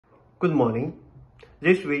Good morning.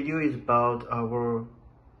 This video is about our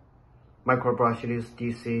micro brushless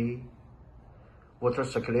DC water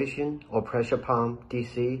circulation or pressure pump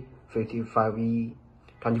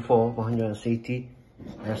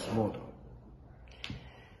DC55E-24160S Model.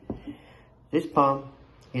 This pump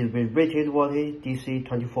is with rated voltage DC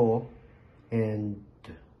 24 and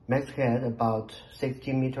max head about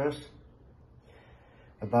 60 meters,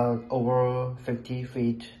 about over 50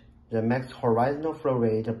 feet. The max horizontal flow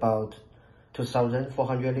rate about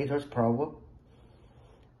 2,400 liters per hour,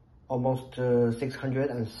 almost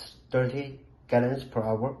 630 gallons per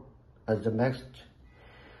hour as the max.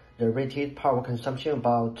 The rated power consumption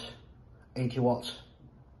about 80 watts.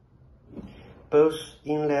 Both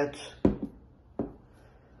inlet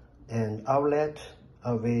and outlet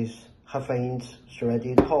are with half-inch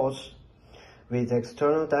threaded hose with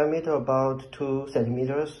external diameter about 2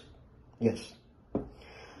 centimeters. Yes.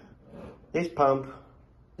 This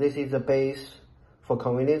is the base for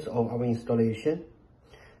convenience of our installation.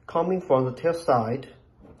 Coming from the tail side,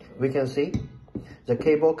 we can see the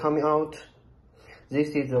cable coming out.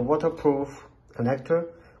 This is a waterproof connector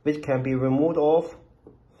which can be removed off.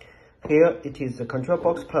 Here it is the control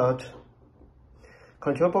box part.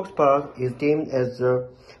 Control box part is deemed as the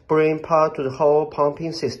brain part to the whole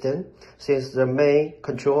pumping system, since the main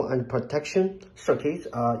control and protection circuits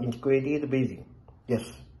are integrated within. Yes.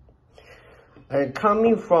 And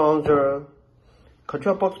coming from the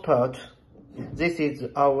control box part, this is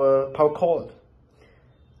our power cord.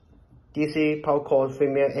 DC power cord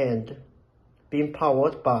female end, being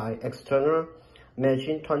powered by external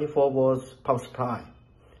matching 24 volts power supply,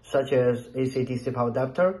 such as AC DC power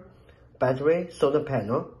adapter, battery, solar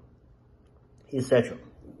panel, etc.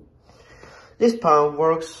 This pump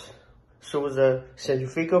works through the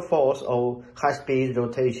centrifugal force of high-speed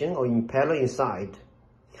rotation or impeller inside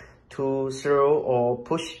to throw or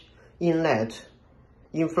push inlet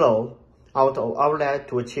inflow out of outlet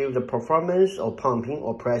to achieve the performance of pumping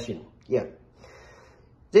or pressing. Yeah.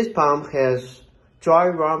 This pump has dry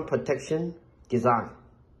run protection design,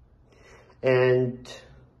 and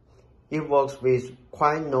it works with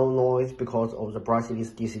quite no noise because of the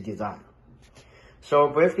brushless DC design. So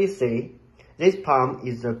briefly say, this pump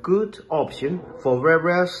is a good option for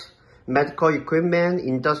various medical equipment,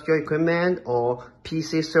 industrial equipment, or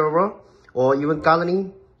PC server, or even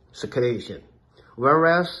gardening circulation,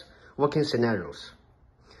 various working scenarios.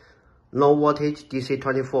 Low voltage DC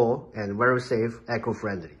 24 and very safe,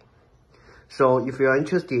 eco-friendly. So if you are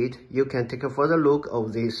interested, you can take a further look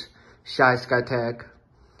of this SHYSKY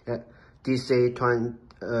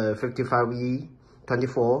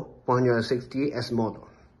DC55E-24160S Model.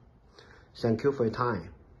 Thank you for your time.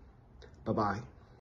 Bye-bye.